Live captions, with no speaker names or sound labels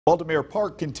Waldameer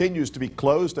Park continues to be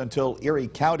closed until Erie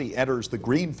County enters the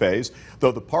green phase.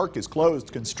 Though the park is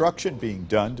closed, construction being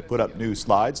done to put up new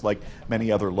slides like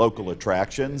many other local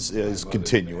attractions is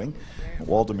continuing.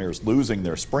 Waldameer is losing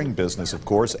their spring business, of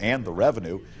course, and the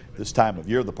revenue. This time of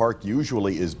year, the park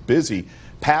usually is busy,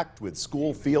 packed with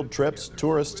school field trips,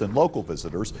 tourists, and local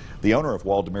visitors. The owner of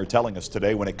Waldameer telling us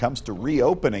today when it comes to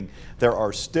reopening, there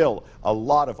are still a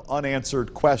lot of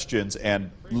unanswered questions and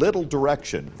little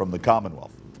direction from the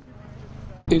Commonwealth.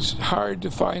 It's hard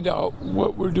to find out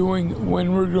what we're doing,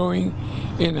 when we're doing,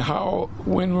 and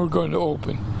when we're going to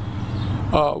open.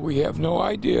 We have no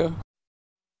idea.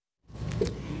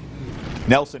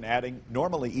 Nelson adding,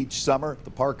 normally each summer the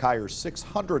park hires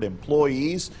 600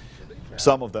 employees,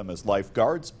 some of them as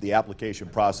lifeguards. The application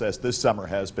process this summer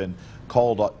has been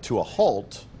called to a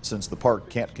halt since the park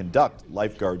can't conduct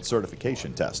lifeguard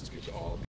certification tests.